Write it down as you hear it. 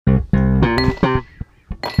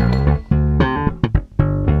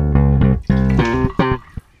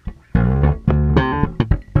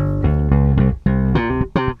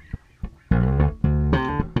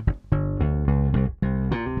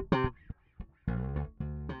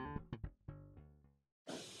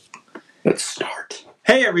Let's start.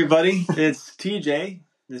 Hey everybody, it's TJ.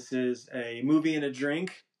 This is a movie and a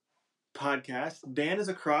drink podcast. Dan is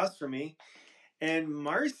across from me, and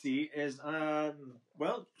Marcy is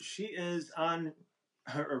she is on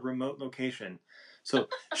a remote location. So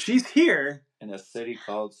she's here In a city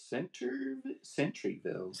called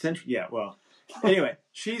Centuryville. Anyway,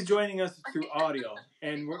 she's joining us through audio,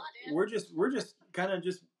 and we're just kind of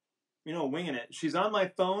just winging it. She's on my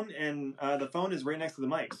phone, and the phone is right next to the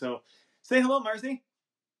mic. So say hello, Marcy.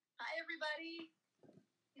 Hi, everybody.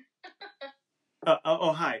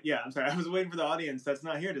 Hi. Yeah, I'm sorry. I was waiting for the audience that's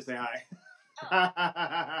not here to say hi.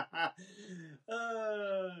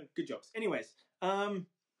 Good jokes. Anyways,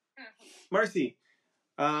 Marcy,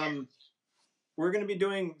 we're going to be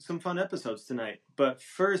doing some fun episodes tonight. But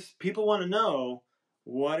first, people want to know,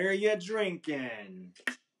 what are you drinking?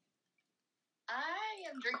 I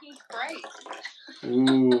am drinking Sprite.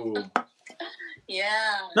 Ooh.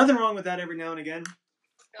 Yeah. Nothing wrong with that every now and again.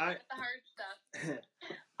 Go with the hard stuff.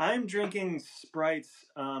 I'm drinking Sprite's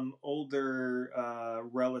older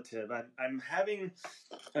relative. I'm having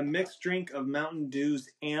a mixed drink of Mountain Dew's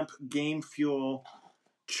Amp Game Fuel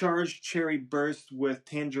Charged Cherry Burst with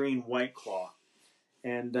Tangerine White Claw.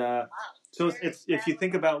 And so it's if you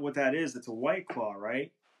think about what that is, it's a White Claw,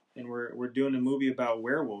 right? And we're doing a movie about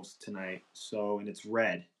werewolves tonight. And it's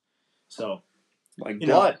red. So like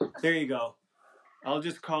blood. There you go. I'll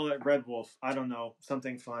just call it Red Wolf. I don't know,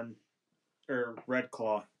 something fun. Or Red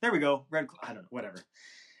Claw. There we go. Red Claw. I don't know. Whatever.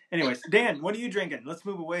 Anyways, Dan, what are you drinking? Let's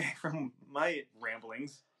move away from my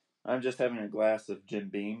ramblings. I'm just having a glass of Jim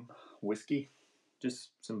Beam whiskey.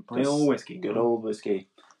 Just some plain old whiskey. Good old whiskey.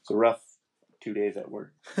 It's a rough 2 days at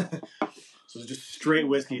work. So it's just straight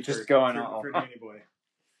whiskey. Just going on. For Danny Boy.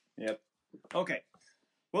 Yep. Okay.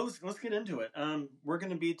 Well, let's get into it. We're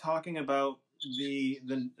going to be talking about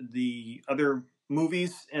the other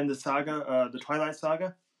movies in the saga, the Twilight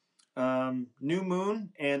saga. New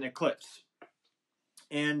Moon and Eclipse.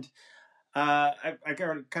 And I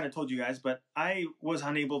kind of told you guys, but I was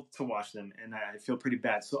unable to watch them, and I feel pretty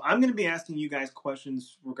bad. So I'm going to be asking you guys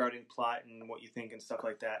questions regarding plot and what you think and stuff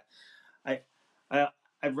like that.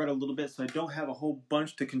 I've read a little bit, so I don't have a whole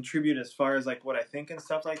bunch to contribute as far as like what I think and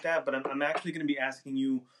stuff like that, but I'm actually going to be asking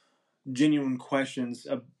you genuine questions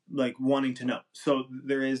of like wanting to know. So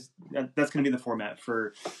that's going to be the format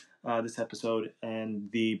for this episode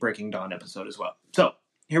and the Breaking Dawn episode as well. So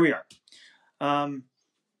here we are.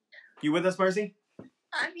 You with us, Marcy?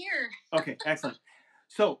 I'm here. Okay, excellent.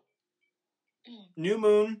 So New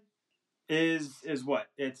Moon is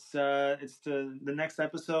what? It's the next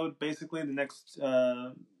episode, basically the next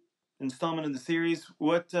installment of the series.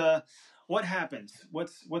 What happens?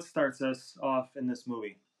 What starts us off in this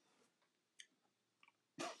movie?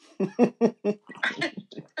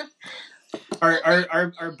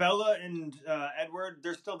 Are Bella and Edward?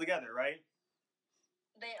 They're still together, right?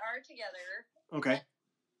 They are together. Okay.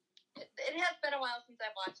 It has been a while since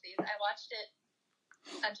I've watched these. I watched it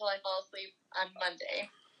until I fell asleep on Monday.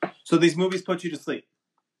 So these movies put you to sleep?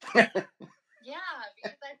 Yeah,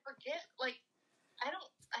 because I forget. Like, I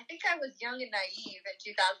think I was young and naive in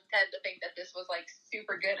 2010 to think that this was like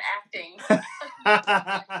super good acting.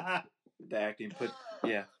 The acting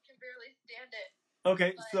yeah. I can barely stand it.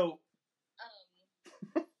 Okay, but, so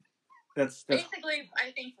that's basically,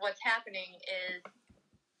 I think what's happening is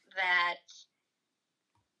that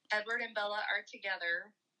Edward and Bella are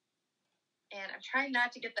together, and I'm trying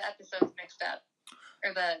not to get the episodes mixed up,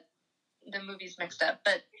 or the movies mixed up,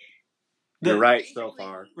 but you're right so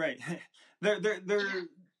far. Right. They're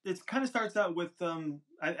it kind of starts out with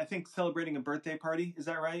I think celebrating a birthday party, is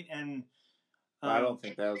that right? And I don't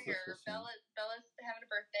think that was the Bella's having a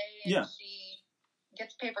birthday, and she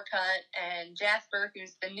gets paper cut, and Jasper,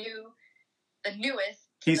 who's the newest,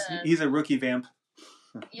 he's a rookie vamp.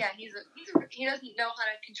 Yeah, he doesn't know how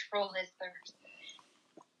to control his thirst.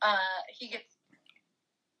 He gets,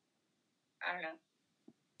 I don't know.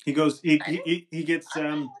 He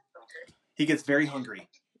gets very hungry.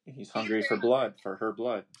 He's hungry for blood, for her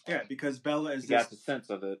blood. Yeah, because Bella is got the sense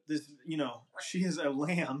of it. She is a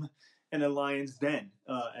lamb in a lion's den,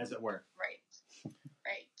 as it were. Right.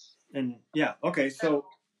 And yeah, okay. So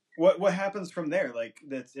what happens from there? Like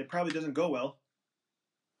it probably doesn't go well.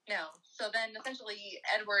 No. So then essentially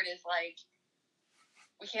Edward is like,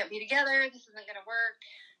 we can't be together. This isn't going to work.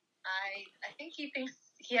 I think he thinks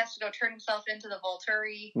he has to go turn himself into the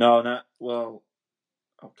Volturi. No, not, well,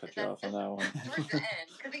 I'll cut you off on that one. Towards the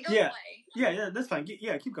end, because he goes away. Yeah, that's fine.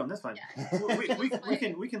 Yeah, keep going. That's fine. Yeah. we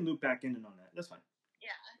can loop back in and on that. That's fine.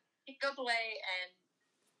 Yeah, he goes away, and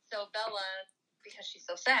so Bella, because she's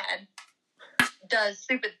so sad, does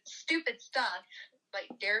stupid stuff like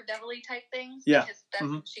Daredevil-y type things. Yeah. Because that's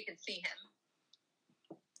when she can see him.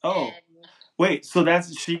 Oh. And, Wait, so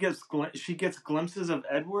that's she gets glimpses of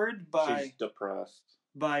Edward She's depressed.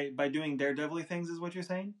 by doing Daredevil-y things, is what you're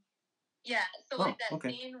saying? yeah, so like that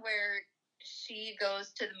scene where she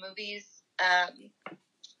goes to the movies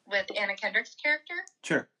with Anna Kendrick's character.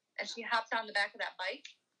 Sure. And she hops on the back of that bike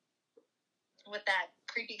with that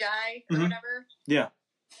creepy guy or whatever. Yeah.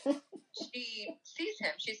 She sees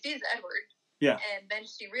him. She sees Edward. Yeah. And then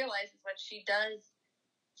she realizes when she does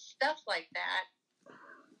stuff like that,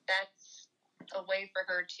 that's a way for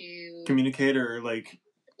her to communicate or like.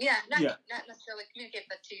 Yeah, not necessarily communicate,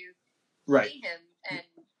 but to see him and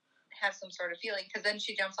have some sort of feeling. Because then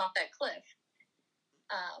she jumps off that cliff.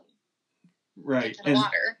 Into the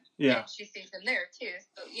water. Yeah. And she sees him there too.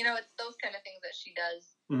 So, it's those kind of things that she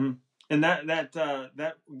does. Mm-hmm. And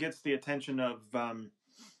that gets the attention of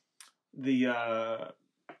the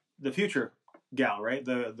future gal, right?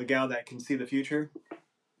 The gal that can see the future.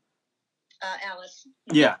 Alice.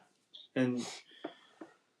 Yeah. And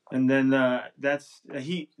then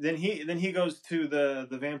he goes to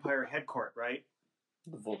the vampire head court, right?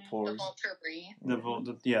 The Volturi. The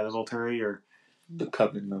Volturi or the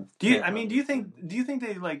Coven of. Do you think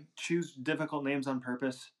they like choose difficult names on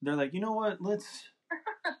purpose? They're like, you know what? Let's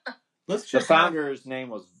just. The founder's name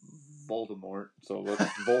was Voldemort, so let's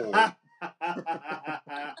Vold.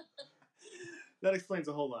 That explains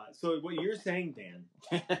a whole lot. So what you're saying, Dan,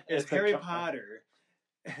 is Harry Potter.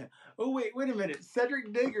 Oh wait a minute.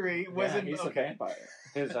 Cedric Diggory wasn't. He's a vampire.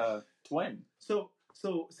 His twin. So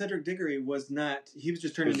Cedric Diggory was not. He was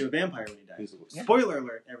just turned into a vampire when he died. Spoiler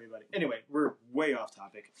alert, everybody. Anyway, we're way off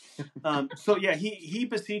topic. So yeah, he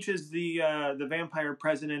beseeches the vampire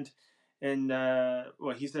president, and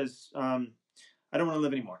he says, "I don't want to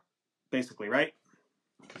live anymore." Basically, right?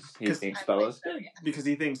 He thinks Bella is dead. Because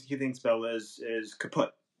he thinks Bella is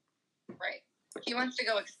kaput. Right. He wants to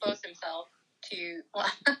go expose himself to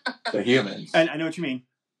the humans. And I know what you mean.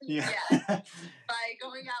 Yeah. By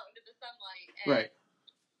going out into the sunlight. And right.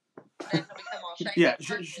 Then he'll become all shiny.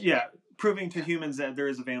 Yeah. Proving to humans that there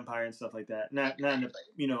is a vampire and stuff like that. Not in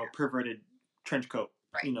a perverted trench coat.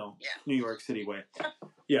 Right. New York City way.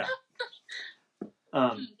 Yeah.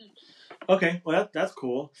 Okay. Well, that's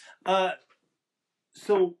cool.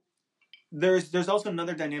 So there's also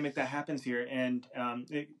another dynamic that happens here, and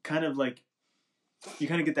it kind of like you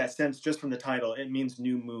kind of get that sense just from the title. It means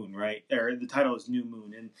new moon, right? Or the title is New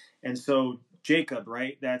Moon, and so Jacob,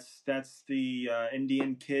 right? That's the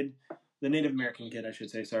Indian kid, the Native American kid, I should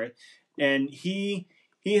say. Sorry, and he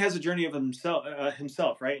has a journey of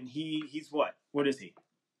himself, right? And he's what? What is he?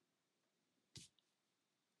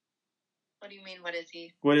 What do you mean? What is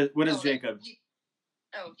he? What is Jacob?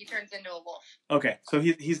 He turns into a wolf. Okay, so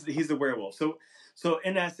he's the werewolf. So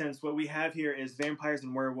in that sense, what we have here is vampires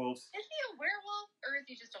and werewolves. Is he a werewolf or is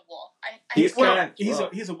he just a wolf?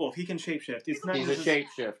 He's a wolf. He can shapeshift. He's a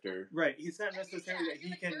shapeshifter. Right. It's not necessarily that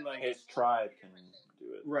he can like. His tribe can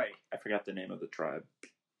do it. Right. I forgot the name of the tribe.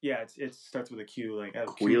 Yeah, it starts with a Q, like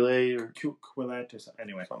Quillet or Quillet or something.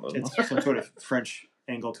 Anyway, it's some sort of French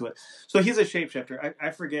angle to it. So he's a shapeshifter.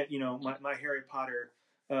 I forget. My Harry Potter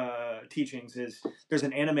teachings is there's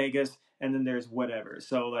an animagus and then there's whatever.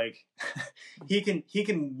 So like he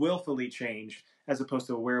can willfully change as opposed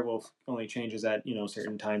to a werewolf only changes at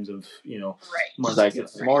certain times of right. Like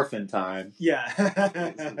it's morphin time. Yeah. I thought about that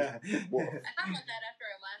after our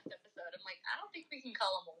last episode. I'm like, I don't think we can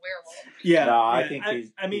call him a werewolf. Yeah. No, I think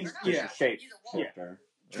he's yeah. a shapeshifter.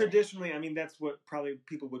 Traditionally, I mean, that's what probably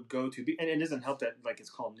people would go to, and it doesn't help that like it's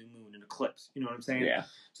called new moon and eclipse. You know what I'm saying? Yeah.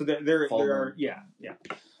 So there are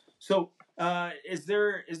So are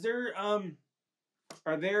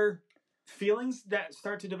there feelings that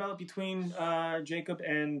start to develop between Jacob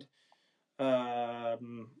and Bella,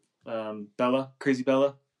 Crazy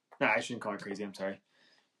Bella? No, I shouldn't call her crazy. I'm sorry.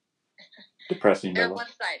 Depressing. They're Bella.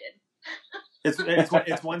 one-sided. It's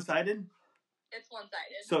one-sided. It's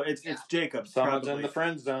one-sided. So it's Jacob. Someone's in the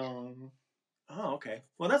friend zone. Oh, okay.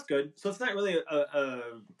 Well, that's good. So it's not really a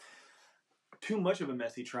too much of a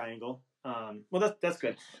messy triangle. Well, that's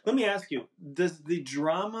good. Let me ask you: does the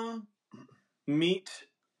drama meet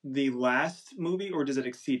the last movie, or does it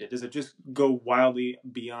exceed it? Does it just go wildly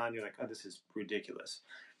beyond? You're like, oh, this is ridiculous,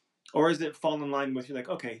 or is it fall in line with you're like,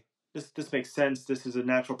 okay, this makes sense. This is a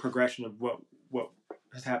natural progression of what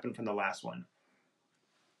has happened from the last one.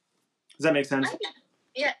 Does that make sense? I think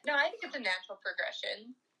it's a natural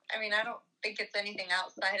progression. I mean, I don't think it's anything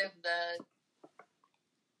outside of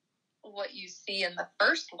what you see in the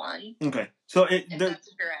first one. Okay, so that's what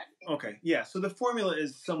you're asking. Okay, yeah. So the formula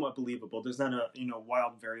is somewhat believable. There's not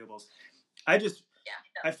wild variables. I just Yeah.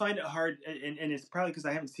 I find it hard, and it's probably because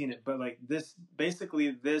I haven't seen it, but like this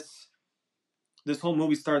whole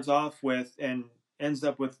movie starts off with and ends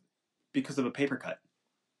up with because of a paper cut.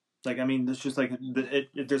 Like, I mean, it's just like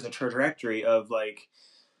there's a trajectory of like,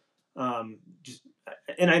 just,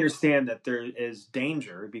 and I understand that there is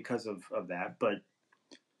danger because of that, but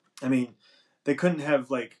I mean, they couldn't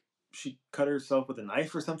have like she cut herself with a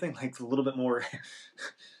knife or something, like a little bit more.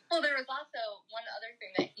 Well, there was also one other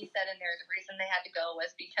thing that he said in there. The reason they had to go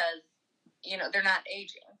was because, they're not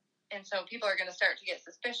aging. And so people are going to start to get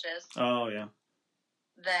suspicious. Oh, yeah.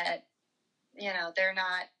 That, they're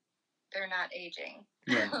not aging.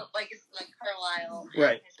 Yeah. like Carlisle.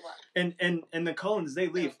 Right. As well. And the Cullens, they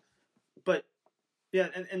leave. But, yeah,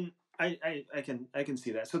 and I can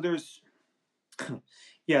see that. So there's,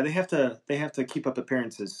 yeah, they have to keep up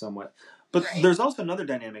appearances somewhat. But right. There's also another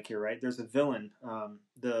dynamic here, right? There's a villain,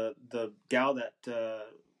 the gal that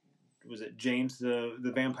was it James,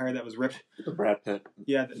 the vampire that was ripped. The Brad Pitt.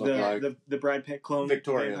 Yeah, the Brad Pitt clone.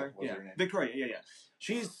 Victoria. Vampire. Was yeah, her name. Victoria. Yeah.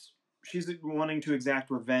 She's wanting to exact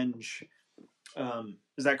revenge.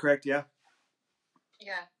 Is that correct? Yeah.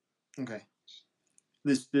 Yeah. Okay.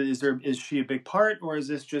 Is she a big part, or is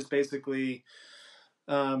this just basically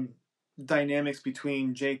dynamics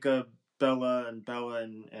between Jacob, Bella, and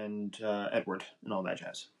Edward, and all that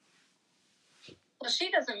jazz? Well,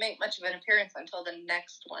 she doesn't make much of an appearance until the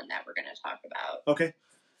next one that we're going to talk about. Okay,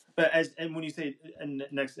 but when you say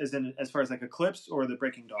next, as far as like Eclipse or the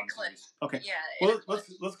Breaking Dawn series? Okay. Yeah. Well,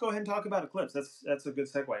 let's go ahead and talk about Eclipse. That's a good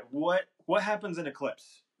segue. What happens in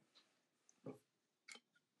Eclipse?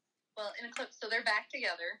 Well, in Eclipse, so they're back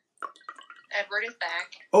together. Edward is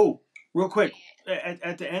back. Oh, real quick,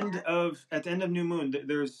 at the end of New Moon,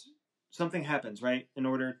 there's something happens, right? In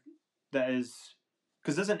order that is,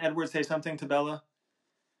 because doesn't Edward say something to Bella?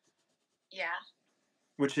 Yeah.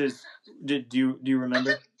 Which is, do you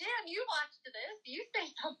remember? Dan, you watched this. You say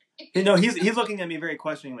something. No, he's looking at me very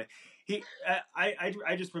questioningly.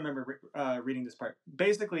 I just remember reading this part.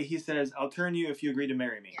 Basically, he says, "I'll turn you if you agree to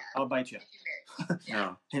marry me. Yeah. I'll bite you."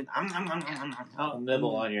 No. And I'll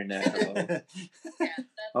nibble on your neck. Yeah,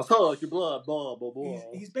 I'll suck your blood. Blah blah blah.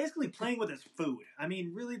 He's basically playing with his food. I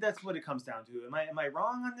mean, really, that's what it comes down to. Am I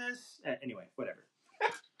wrong on this? Anyway, whatever.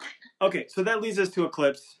 Okay, so that leads us to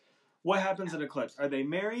Eclipse. What happens in Eclipse? Are they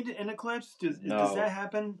married in Eclipse? Does that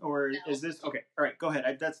happen, or is this okay? All right, go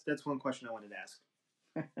ahead. That's one question I wanted to ask.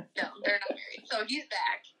 No, they're not married. So he's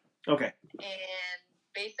back. Okay. And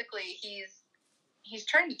basically, he's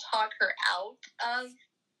trying to talk her out of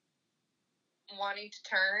wanting to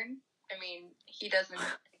turn. I mean, he doesn't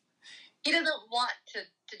want to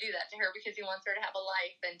do that to her because he wants her to have a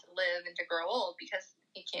life and to live and to grow old because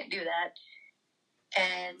he can't do that.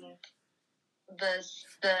 And the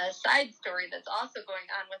side story that's also going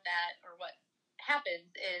on with that, or what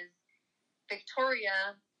happens, is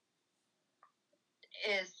Victoria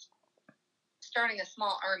is starting a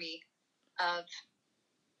small army of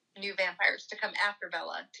new vampires to come after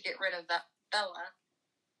Bella to get rid of Bella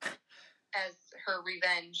as her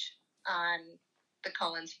revenge on the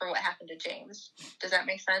Cullens for what happened to James. Does that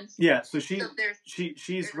make sense? Yeah. So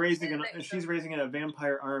she's raising a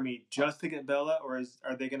vampire army just to get Bella, or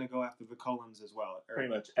are they going to go after the Cullens as well? Pretty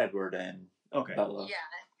much Edward and Bella.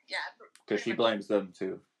 Yeah. Because she blames them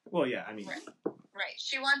too. Well, yeah. I mean, right.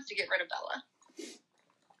 She wants to get rid of Bella,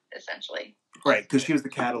 essentially. Right, because she was the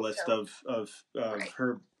catalyst of right.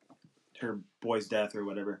 her boy's death or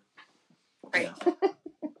whatever. Right. Yeah.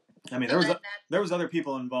 I mean, there was other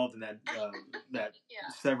people involved in that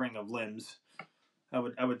severing of limbs. I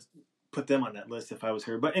would put them on that list if I was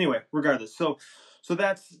her. But anyway, regardless, so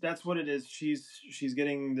that's what it is. She's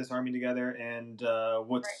getting this army together, and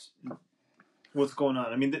what's going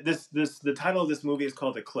on? I mean, the title of this movie is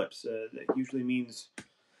called Eclipse. That usually means,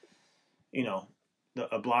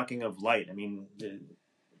 a blocking of light. I mean,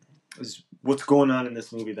 what's going on in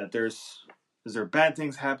this movie? Is there bad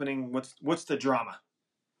things happening? What's the drama?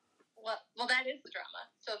 Well, that is the drama.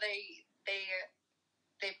 So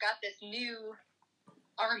they've got this new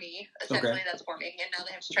army essentially that's forming, and now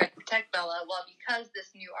they have to try to protect Bella. Well, because this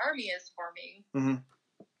new army is forming,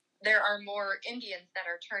 there are more Indians that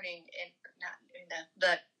are turning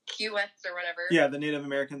the Quets or whatever. Yeah, the Native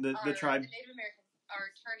American, the tribe. The Native Americans are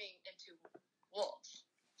turning into wolves.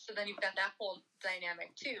 So then you've got that whole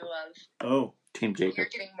dynamic too of Team Jacob. You're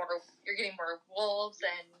getting more wolves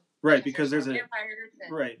and. Right, because there's a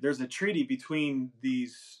treaty between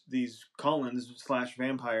these Cullens /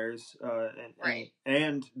 vampires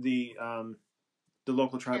and the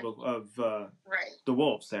local tribe of the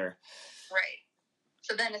wolves there. Right.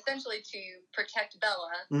 So then, essentially, to protect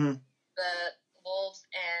Bella, the wolves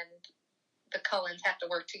and the Cullens have to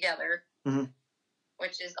work together,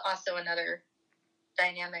 which is also another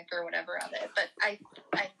dynamic or whatever of it. But I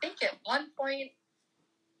think at one point,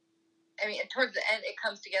 I mean, towards the end, it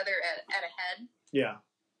comes together at a head. Yeah.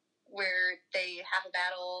 Where they have a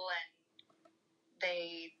battle and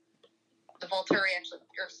the Volturi actually,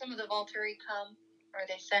 or some of the Volturi come, or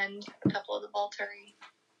they send a couple of the Volturi.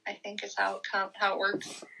 I think is how it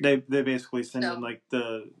works. They basically send in like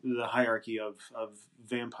the hierarchy of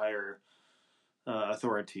vampire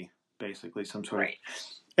authority, basically some sort of.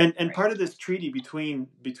 And part of this treaty between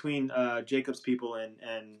Jacob's people and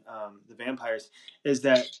the vampires is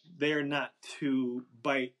that they are not to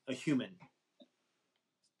bite a human.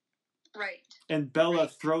 Right. And Bella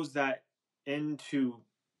throws that into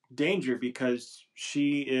danger because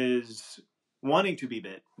she is wanting to be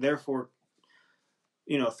bit, therefore,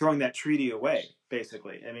 throwing that treaty away,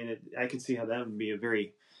 basically. I mean, I could see how that would be a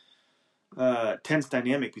very tense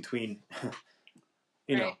dynamic between,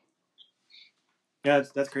 know. Yeah,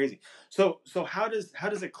 that's crazy. So how does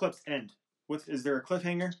Eclipse end? Is there a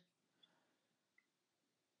cliffhanger?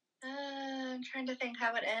 I'm trying to think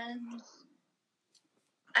how it ends.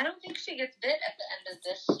 I don't think she gets bit at the end of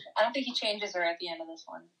this. I don't think he changes her at the end of this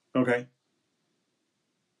one. Okay.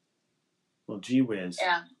 Well, gee whiz.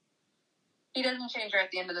 Yeah. He doesn't change her at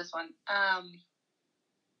the end of this one.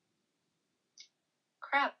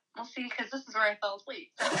 Crap. We'll see, because this is where I fell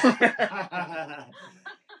asleep.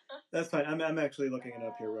 That's fine. I'm actually looking it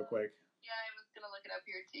up here real quick. Yeah, I was going to look it up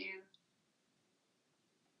here, too.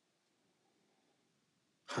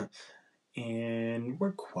 And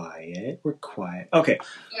we're quiet. Okay,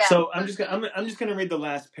 yeah. So I'm just gonna read the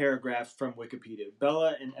last paragraph from Wikipedia.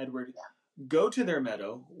 Bella and Edward go to their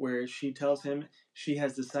meadow, where she tells him she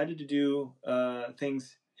has decided to do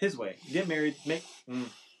things his way. Get married,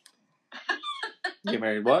 Get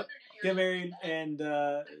married. What? Get married, and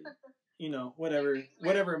whatever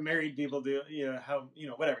married people do.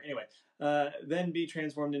 Whatever. Anyway, then be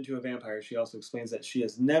transformed into a vampire. She also explains that she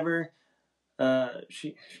has never.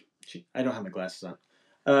 I don't have my glasses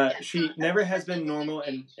on. She never has been normal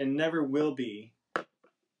and never will be.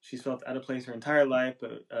 She's felt out of place her entire life,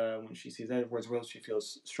 but when she sees Edward's world, she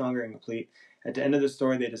feels stronger and complete. At the end of the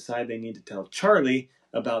story, they decide they need to tell Charlie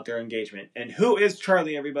about their engagement. And who is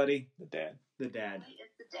Charlie, everybody? The dad. The dad. He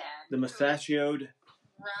is the dad. The mustachioed.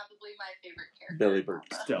 Probably my favorite character. Billy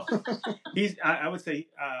Burke. Still. I would say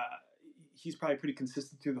he's probably pretty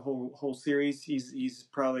consistent through the whole series. He's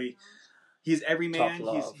probably... He's every man.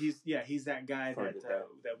 He's that guy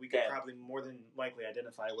that we could probably more than likely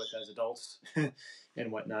identify with as adults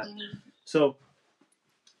and whatnot. Mm-hmm. So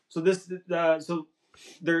there's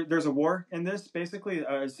a war in this, basically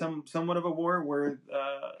somewhat of a war where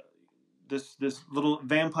this little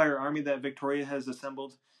vampire army that Victoria has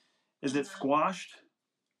assembled, is it squashed?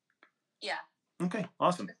 Yeah. Okay,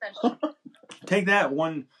 awesome. Take that,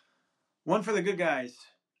 one for the good guys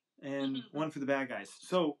and one for the bad guys.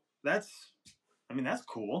 So that's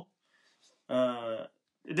cool.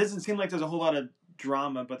 It doesn't seem like there's a whole lot of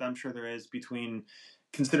drama, but I'm sure there is,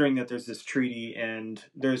 considering that there's this treaty and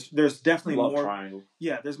there's definitely more. Triangle.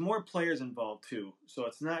 Yeah, there's more players involved too. So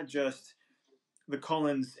it's not just the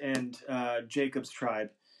Cullens and Jacob's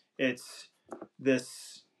tribe. It's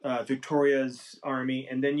this Victoria's army,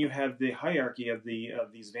 and then you have the hierarchy of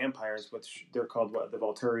these vampires, which they're called the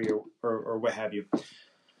Volturi or what have you.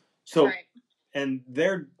 So, right. And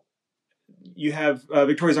you have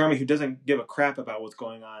Victoria's army who doesn't give a crap about what's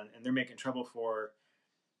going on, and they're making trouble for,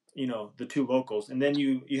 the two locals. And then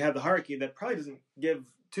you have the hierarchy that probably doesn't give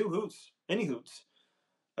any hoots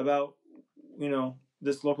about,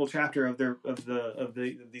 this local chapter of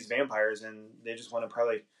these vampires, and they just want to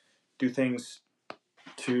probably do things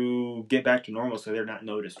to get back to normal so they're not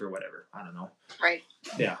noticed or whatever. I don't know. Right.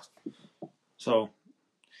 Yeah. So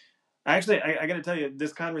actually, I got to tell you,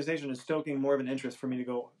 this conversation is stoking more of an interest for me to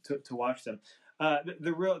go to watch them.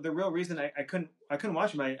 The real reason I couldn't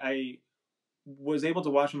watch them, I was able to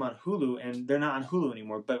watch them on Hulu, and they're not on Hulu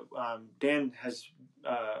anymore. But Dan has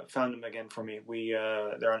found them again for me.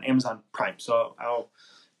 They're on Amazon Prime, so I'll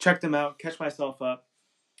check them out, catch myself up,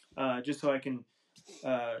 just so I can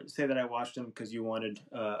say that I watched them because you wanted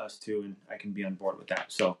us to, and I can be on board with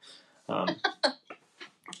that. So,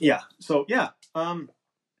 yeah. So yeah.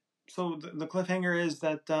 So the cliffhanger is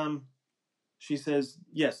that she says,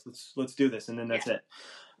 "Yes, let's do this," and then that's it.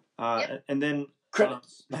 And then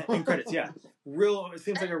credits. And credits, yeah. It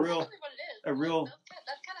seems like a real. That's kind of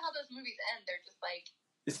how those movies end. They're just like.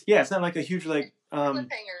 It's not like a huge cliffhanger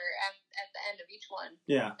at the end of each one.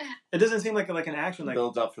 Yeah, it doesn't seem like an action like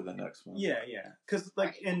builds up for the next one. Yeah, because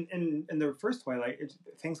in the first Twilight,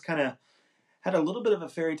 things kind of had a little bit of a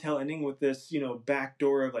fairy tale ending with this, back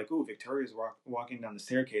door of like, oh, Victoria's walking down the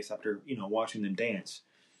staircase after, watching them dance.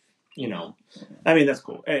 I mean, that's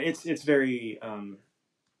cool. It's very,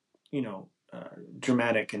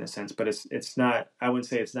 dramatic in a sense, but it's not. I would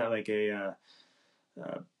say it's not like a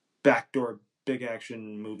backdoor big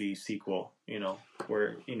action movie sequel.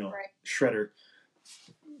 Where Right. Shredder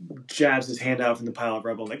jabs his hand out from the pile of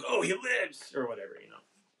rubble, like, oh, he lives, or whatever.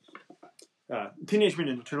 Teenage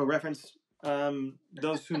Mutant Ninja Turtle reference.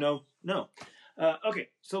 Those who know. Okay,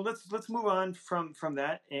 so let's move on from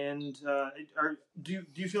that. And do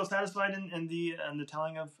you feel satisfied in the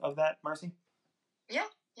telling of that, Marcy? Yeah.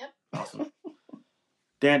 Yep. Awesome.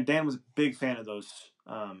 Dan was a big fan of those.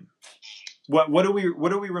 What do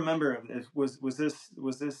we remember? Was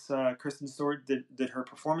this Kristen Stewart? Did her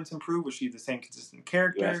performance improve? Was she the same consistent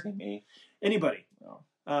character? You asking me? Anybody? No.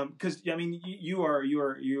 Because I mean, you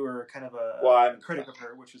are kind of a critic of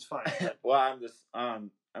her, which is fine. But... Well,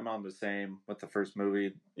 I'm on the same with the first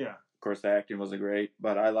movie. Yeah. Of course, the acting wasn't great,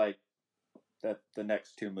 but I like that the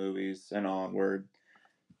next two movies and onward,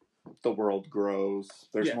 the world grows.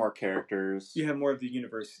 There's more characters. You have more of the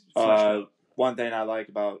universe. One thing I like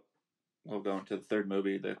about, we'll go into the third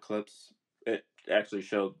movie, The Eclipse. It actually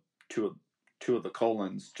showed two of the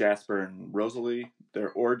Colons, Jasper and Rosalie,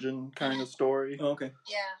 their origin kind of story. Oh, okay.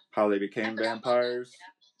 Yeah. How they became vampires.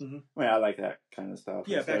 Yeah. Mm-hmm. I mean, I like that kind of stuff.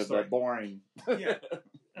 Yeah, instead of the backstory. boring. Yeah.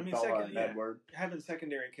 I mean, Edward. having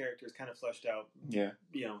secondary characters kind of fleshed out. Yeah.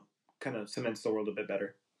 Kind of cements the world a bit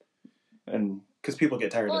better. And because people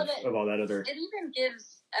get tired of all that other. It even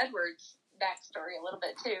gives Edward's backstory a little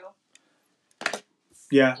bit too.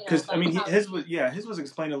 Yeah, because I mean, his was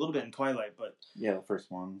explained a little bit in Twilight, but yeah, the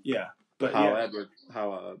first one. Yeah, but Edward,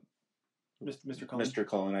 Mr. Cullen. Mr.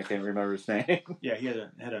 Cullen, I can't remember his name. Yeah, he had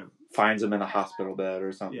a finds him in a hospital bed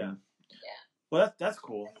or something. Yeah. Well, that's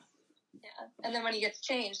cool. Yeah, and then when he gets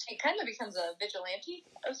changed, he kind of becomes a vigilante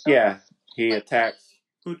of sorts. Yeah, he attacks.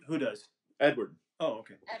 Who does? Edward. Oh,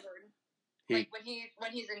 okay. Edward. When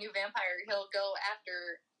he's a new vampire, he'll go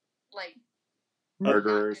after like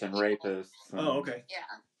murderers and rapists. Oh, okay.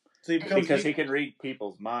 Yeah. So because he can read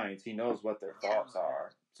people's minds, he knows what their thoughts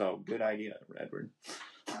are. So good idea, Edward.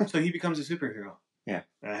 So he becomes a superhero. Yeah.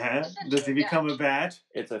 Uh-huh. Does he become a bat?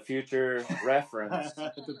 It's a future reference.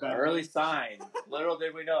 Early sign. Little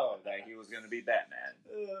did we know that he was going to be Batman.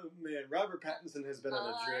 Oh man, Robert Pattinson has been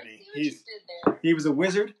on a journey. He was a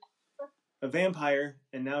wizard, a vampire,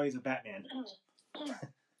 and now he's a Batman.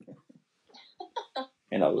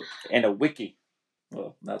 And a wiki.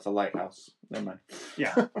 Well, that's a lighthouse. Never mind.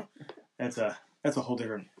 Yeah, that's a whole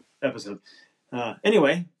different episode.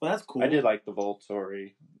 Anyway, well, that's cool. I did like the Vault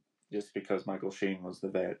story, just because Michael Sheen was the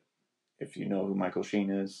vet. If you know who Michael Sheen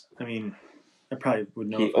is, I mean, I probably would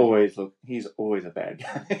know. He's always a bad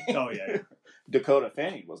guy. Oh yeah. Dakota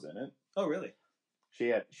Fanning was in it. Oh really?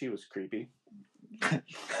 She was creepy.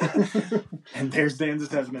 And there's Dan's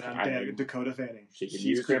assessment on Dakota Fanning. She's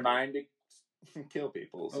use her mind to kill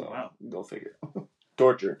people. So wow. Go figure.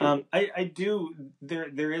 Torture. I do.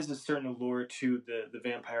 There is a certain allure to the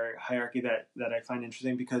vampire hierarchy that I find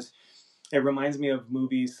interesting because it reminds me of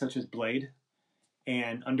movies such as Blade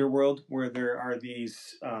and Underworld, where there are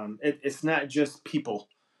these. It's not just people,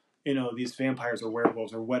 these vampires or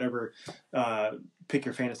werewolves or whatever. Pick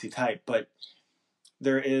your fantasy type, but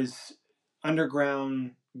there is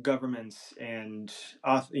underground governments and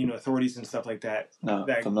authorities and stuff like that. No,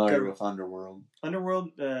 familiar with Underworld.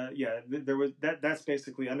 Underworld, there was that's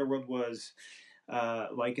basically Underworld was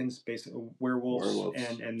Lycans, basically werewolves.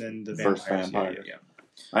 And then the first vampires. vampire. Yeah.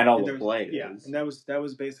 I know what Blade is. Yeah, and that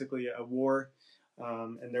was basically a war,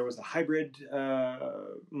 and there was a hybrid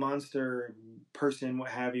monster person, what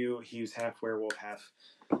have you. He was half werewolf, half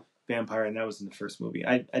vampire, and that was in the first movie.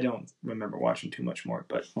 I don't remember watching too much more,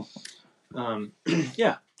 but.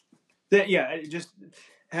 Just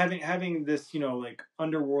having this, like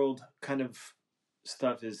underworld kind of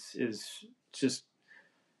stuff is just,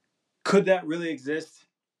 could that really exist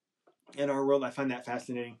in our world? I find that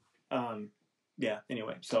fascinating.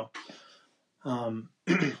 Anyway, so, I'm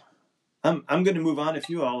going to move on if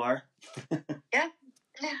you all are. Yeah.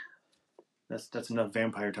 That's enough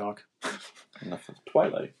vampire talk. Enough of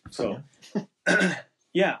Twilight. So,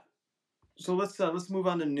 yeah. So let's move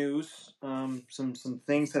on to news. Some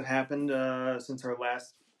things have happened since our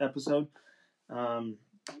last episode.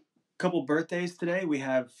 Couple birthdays today. We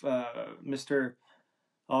have Mr.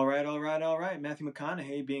 All right, Matthew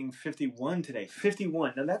McConaughey being 51 today.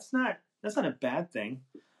 51. Now that's not a bad thing.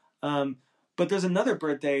 But there's another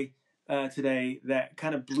birthday today that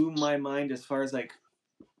kind of blew my mind as far as like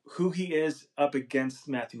who he is up against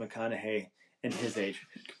Matthew McConaughey in his age.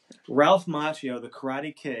 Ralph Macchio, the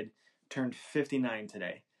Karate Kid, turned 59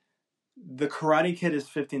 today. The Karate Kid is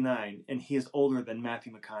 59, and he is older than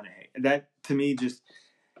Matthew McConaughey. That, to me, just...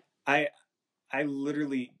 I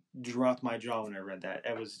literally dropped my jaw when I read that.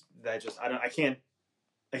 I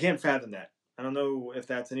can't fathom that. I don't know if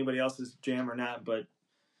that's anybody else's jam or not, but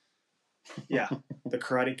yeah, the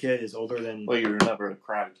Karate Kid is older than... Well, you remember the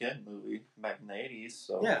Karate Kid movie back in the 80s,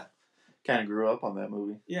 so yeah, kind of grew up on that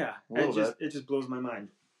movie. Yeah, a little bit. It just blows my mind.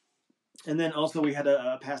 And then also we had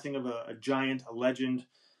a passing of a giant, a legend.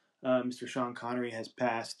 Mr. Sean Connery has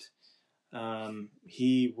passed.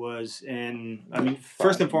 He was in... I mean,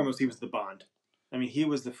 first and foremost, he was the Bond. I mean, he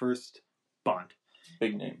was the first Bond.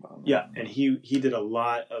 Big name Bond. Yeah, and he did a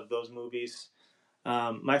lot of those movies.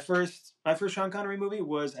 My first Sean Connery movie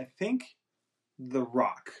was, I think, The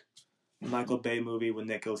Rock, Michael Bay movie with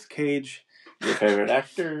Nicolas Cage. Your favorite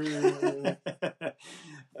actor? Yeah,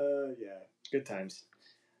 good times.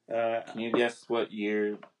 Can you guess what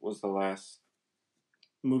year was the last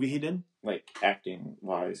movie he did? Like acting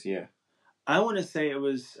wise, yeah. I want to say it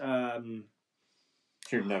was.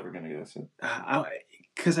 You're never gonna guess it.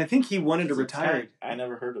 Because I think he wanted to retire. I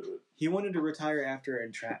never heard of it. He wanted to retire after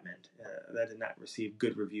Entrapment. That did not receive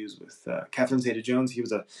good reviews with Catherine Zeta-Jones. He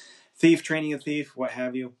was a thief, training a thief, what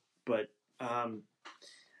have you. But there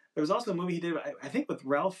was also a movie he did, I think, with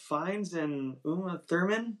Ralph Fiennes and Uma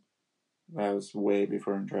Thurman. That was way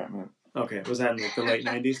before Entrapment. Okay, was that in the late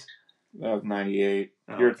 90s? That was 98.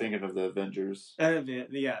 Oh, You're thinking of the Avengers.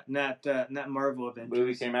 Yeah, not Marvel Avengers. The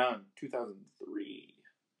movie came out in 2003.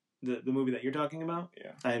 The movie that you're talking about?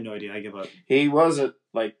 Yeah. I have no idea. I give up. He wasn't,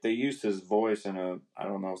 like, they used his voice in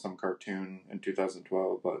some cartoon in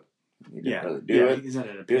 2012, but he didn't really do it. He's not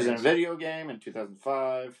an He was in a video game in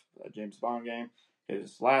 2005, a James Bond game.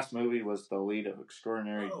 His last movie was The Lead of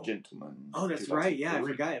Extraordinary Gentlemen. Oh, that's right. Yeah, I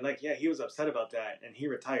forgot. He was upset about that, and he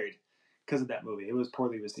retired because of that movie. It was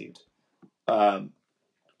poorly received. I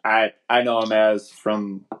know him as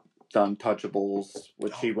from The Untouchables,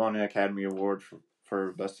 which he won an Academy Award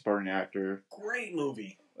for Best Supporting Actor. Great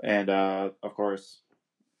movie. And, of course,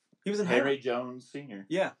 he was in Henry Jones Sr.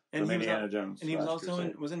 Yeah. And from Indiana Jones. And he was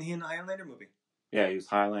also wasn't he in the Highlander movie? Yeah, he was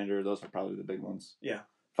Highlander. Those were probably the big ones. Yeah.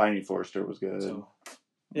 Finding Forrester was good. So,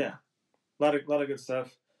 yeah. A lot of good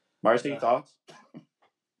stuff. Marcy, thoughts?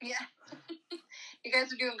 Yeah. You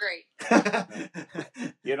guys are doing great.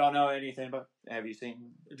 You don't know anything about... Have you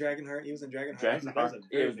seen... Dragonheart? He was in Dragonheart. Dragonheart? That was a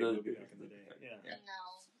very big the... movie back in the day. Yeah.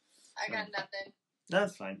 No. I got nothing.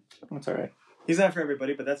 That's fine. That's all right. He's not for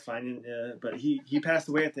everybody, but that's fine. But he passed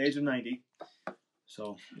away at the age of 90.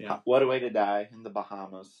 So, yeah. What a way to die in the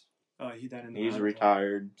Bahamas. Oh, he died in the He's Bahamas.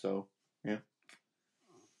 retired, so, yeah.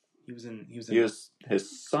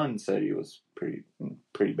 His son said he was in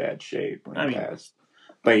pretty bad shape when he passed.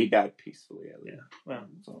 But he died peacefully, at least. Yeah. Well,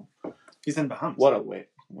 so he's in Bahamas. What a way.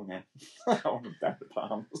 Oh, man. I want to die in the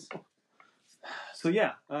Bahamas. So,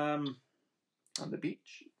 yeah. On the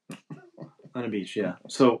beach. On a beach, yeah.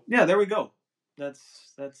 So, yeah, there we go.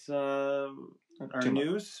 That's our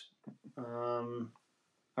news.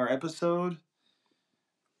 Our episode.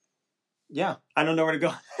 Yeah. I don't know where to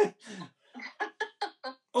go.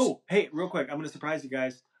 Oh, hey, real quick. I'm going to surprise you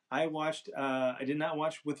guys. I did not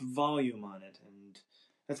watch with volume on it. And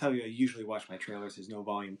that's how I usually watch my trailers, is no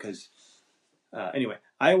volume. Because, anyway,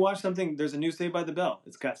 I watched something. There's a new Saved by the Bell.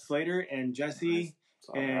 It's got Slater and Jesse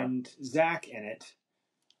and Zach in it.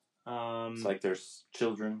 It's like there's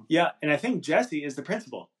children. Yeah, and I think Jesse is the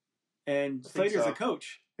principal. And Slater's the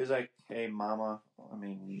coach. He's like, hey, Mama. I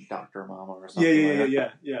mean, Dr. Mama or something.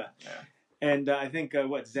 Yeah. And I think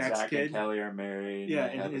Zach's kid. And Kelly are married. Yeah,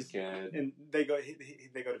 and they have a kid. And they go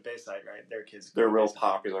to Bayside, right? Their kids. They're real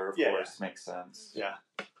popular, of course. Yeah. Makes sense. Yeah.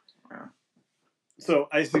 So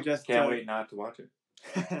I suggest. Can't wait not to watch it.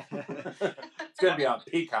 It's gonna be on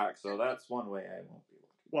Peacock, so that's one way I won't be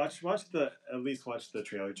watching. At least watch the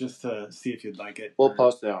trailer just to see if you'd like it. We'll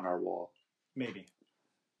post it on our wall. Maybe.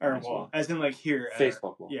 Our wall, as in like here.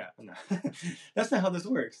 Facebook wall. Yeah. No. That's not how this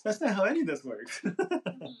works. That's not how any of this works.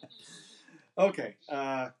 Okay.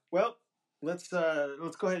 Well, let's go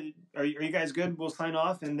ahead. Are you guys good? We'll sign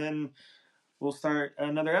off, and then we'll start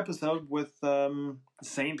another episode with the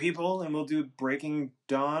same people, and we'll do Breaking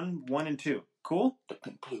Dawn 1 and 2. Cool? The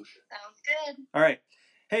conclusion. Sounds good. All right.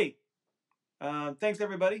 Hey, thanks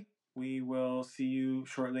everybody. We will see you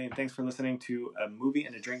shortly, and thanks for listening to a Movie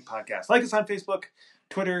and a Drink podcast. Like us on Facebook,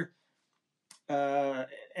 Twitter,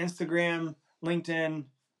 Instagram, LinkedIn,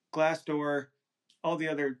 Glassdoor, all the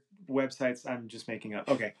other websites I'm just making up.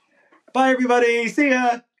 Okay. Bye, everybody. See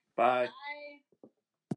ya. Bye.